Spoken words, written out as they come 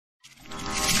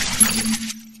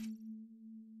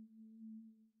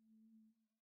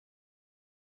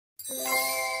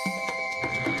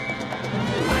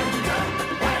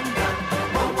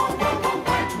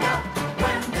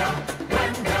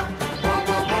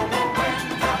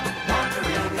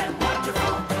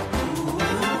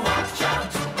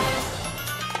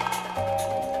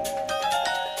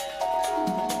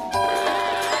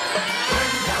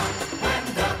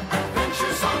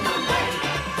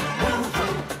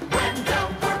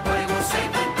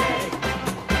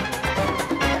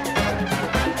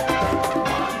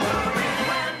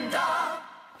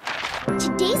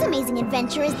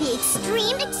adventure is the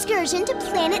extreme excursion to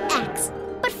Planet X.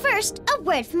 But first, a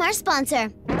word from our sponsor.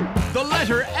 The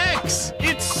letter X!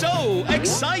 It's so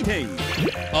exciting!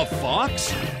 A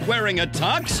fox, wearing a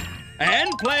tux, and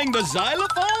playing the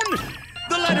xylophone?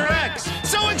 The letter X!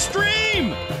 So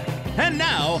extreme! And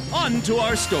now, on to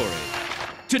our story.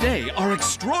 Today, our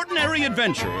extraordinary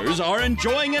adventurers are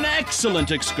enjoying an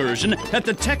excellent excursion at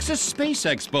the Texas Space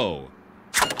Expo.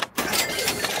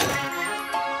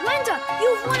 Wenda,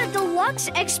 you've won a deluxe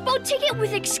expo ticket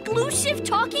with exclusive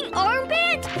talking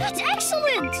armband? That's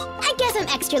excellent! I guess I'm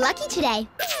extra lucky today.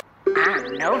 I'm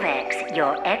Novex,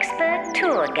 your expert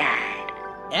tour guide.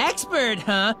 Expert,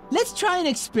 huh? Let's try an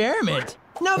experiment.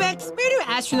 Novex, where do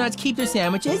astronauts keep their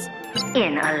sandwiches?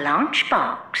 In a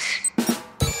lunchbox.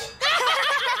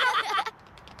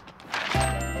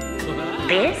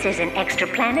 This is an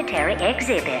extraplanetary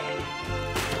exhibit.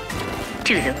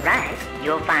 To the right,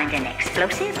 you'll find an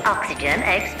explosive oxygen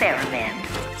experiment.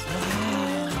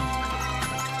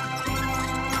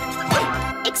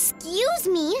 Excuse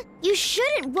me, you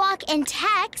shouldn't walk and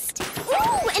text.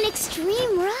 Ooh, an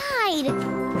extreme ride.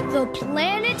 The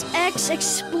Planet X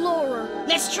Explorer.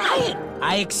 Let's try it.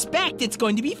 I expect it's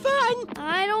going to be fun.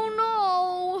 I don't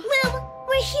know. Well,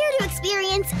 we're here to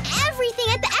experience everything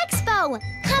at the expo.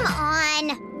 Come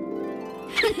on.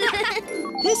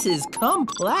 This is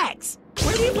complex.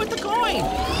 Where do you put the coin?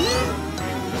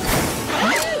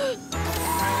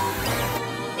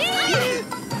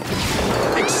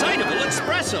 Excitable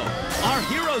Espresso! Our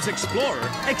hero's explorer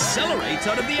accelerates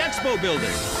out of the expo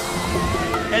building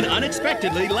and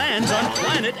unexpectedly lands on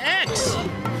Planet X.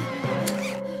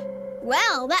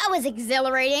 Well, that was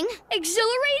exhilarating.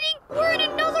 Exhilarating? We're in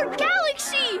another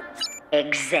galaxy!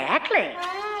 Exactly.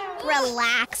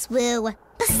 Relax, Woo.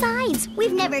 Besides,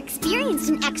 we've never experienced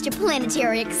an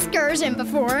extraplanetary excursion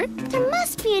before. There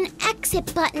must be an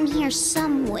exit button here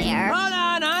somewhere. Hold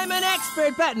on, I'm an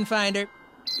expert button finder.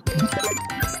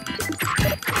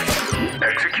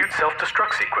 Execute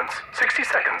self-destruct sequence. 60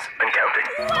 seconds and counting.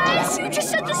 Wes, you just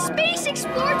set the Space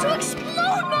Explorer to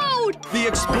explode mode! The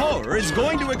Explorer is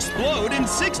going to explode in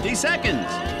 60 seconds.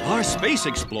 Our Space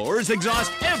Explorers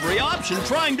exhaust every option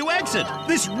trying to exit.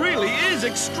 This really is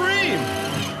extreme.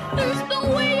 There's no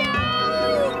way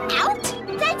out! Out?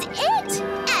 That's it!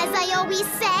 As I always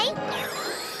say,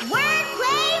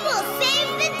 wordplay will save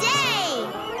the day!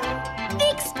 The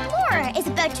Explorer is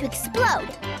about to explode,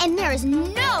 and there is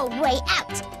no way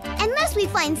out, unless we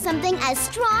find something as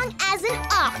strong as an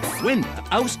ox. WENDA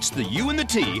ousts the U and the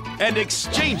T and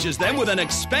exchanges them with an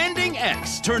expanding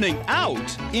X, turning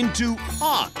out into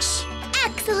ox.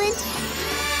 Excellent!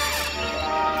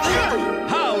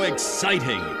 How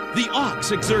exciting! The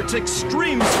ox exerts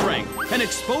extreme strength and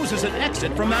exposes an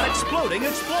exit from that exploding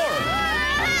explorer.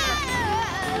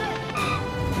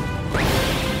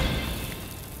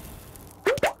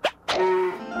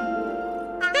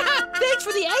 Thanks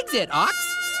for the exit, Ox.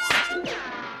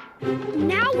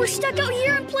 Now we're stuck out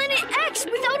here on Planet X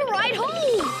without a ride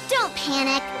home. Don't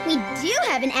panic. We do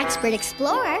have an expert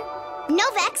explorer.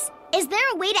 Novex, is there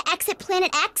a way to exit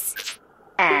Planet X?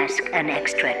 Ask an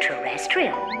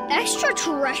extraterrestrial.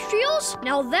 Extraterrestrials?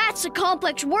 Now that's a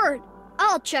complex word.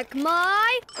 I'll check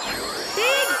my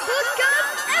Big Book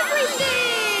of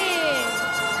Everything!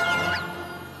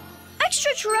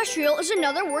 Extraterrestrial is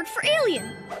another word for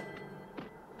alien.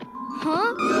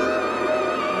 Huh?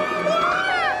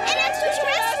 An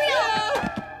extraterrestrial!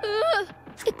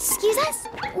 Excuse us?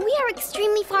 We are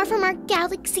extremely far from our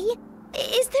galaxy.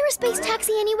 Is there a space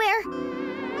taxi anywhere?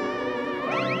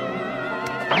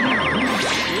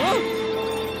 Whoa.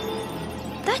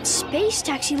 That space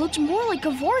taxi looks more like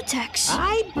a vortex.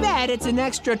 I bet it's an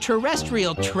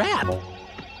extraterrestrial trap.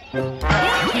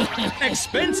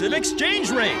 Expensive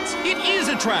exchange rates! It is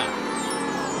a trap!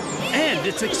 And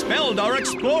it's expelled our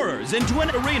explorers into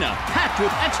an arena packed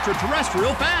with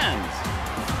extraterrestrial fans.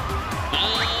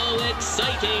 How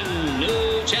exciting!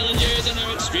 New challengers in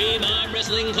our extreme arm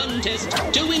wrestling contest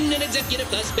to win an executive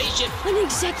class spaceship. An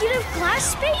executive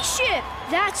class spaceship!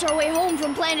 That's our way home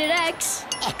from Planet X.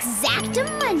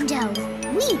 Exactamundo.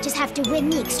 We just have to win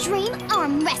the extreme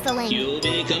arm wrestling. You'll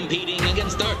be competing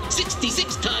against our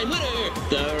 66-time winner,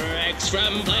 the Rex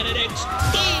from Planet X,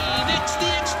 Steve X the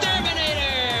Exterminator!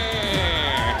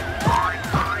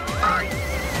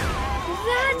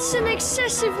 That's an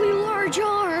excessively large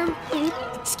arm.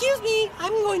 Excuse me,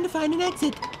 I'm going to find an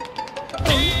exit.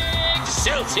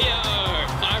 Excelsior!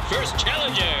 Our first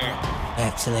challenger!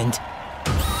 Excellent.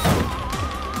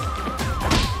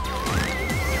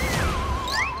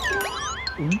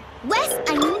 Wes,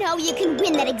 I know you can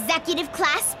win that executive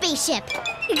class spaceship.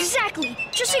 Exactly.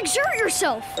 Just exert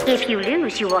yourself. If you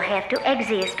lose, you will have to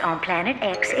exist on Planet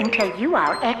X until you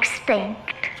are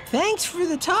extinct. Thanks for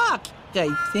the talk, I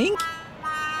think.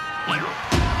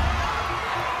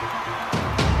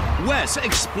 Wes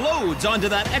explodes onto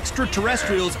that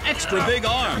extraterrestrial's extra big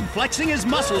arm, flexing his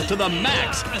muscles to the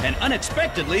max, and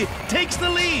unexpectedly takes the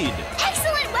lead.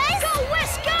 Excellent, Wes! Go,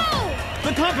 Wes, go!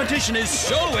 The competition is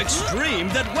so extreme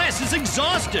that Wes is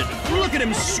exhausted. Look at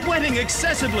him sweating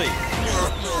excessively.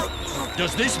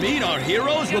 Does this mean our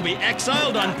heroes will be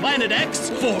exiled on Planet X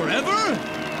forever?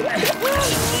 Hey,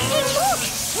 look!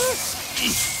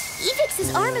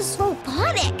 Evix's arm is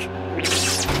robotic.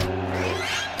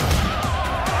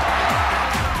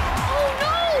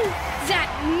 That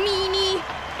meanie!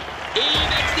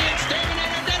 Evex the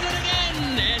Exterminator does it again,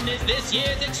 and is this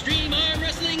year's Extreme Arm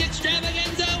Wrestling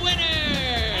Extravaganza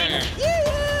winner!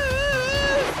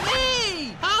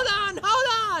 Hey! Hold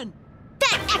on!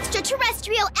 That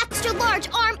extraterrestrial extra-large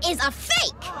arm is a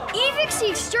fake! Evix the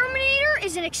Exterminator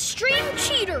is an extreme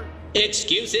cheater.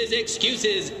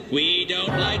 Excuses. We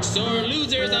don't like sore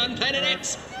losers on Planet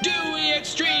X, do we,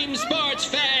 extreme sports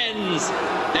fans?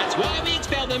 That's why we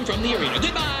expel them from the arena.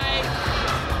 Goodbye!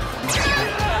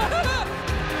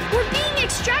 We're being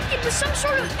extracted with some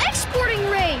sort of exporting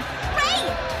ray.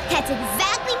 Right! That's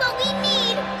exactly what we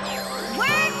need!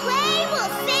 Wordplay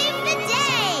will save the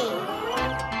day!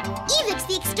 Evix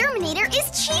the Exterminator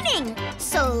is cheating!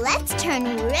 So let's turn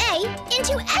Ray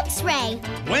into X-Ray!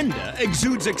 Wenda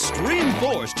exudes extreme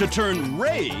force to turn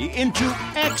Ray into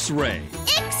X-Ray.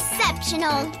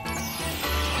 Exceptional!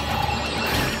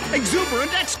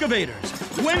 Exuberant excavators!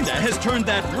 Wenda has turned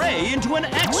that ray into an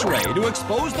X-ray to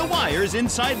expose the wires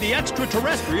inside the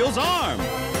extraterrestrial's arm.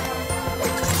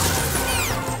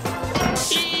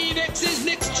 Evex is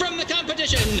next from the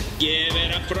competition. Give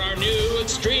it up for our new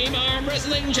Extreme Arm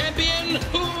Wrestling Champion,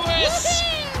 Wes!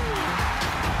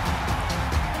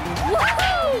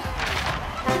 Woohoo!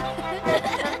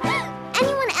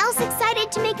 Anyone else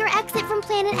excited to make our exit from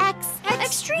Planet X?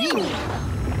 Extreme!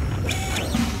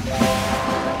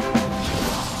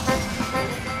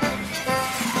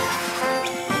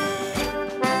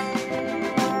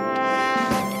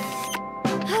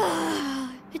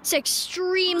 It's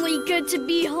extremely good to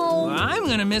be home. Well, I'm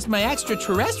gonna miss my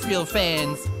extraterrestrial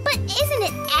fans. But isn't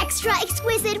it extra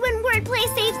exquisite when wordplay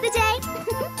saves the day?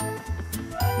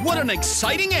 What an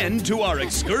exciting end to our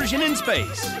excursion in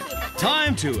space.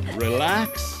 Time to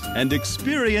relax and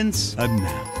experience a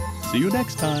nap. See you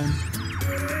next time.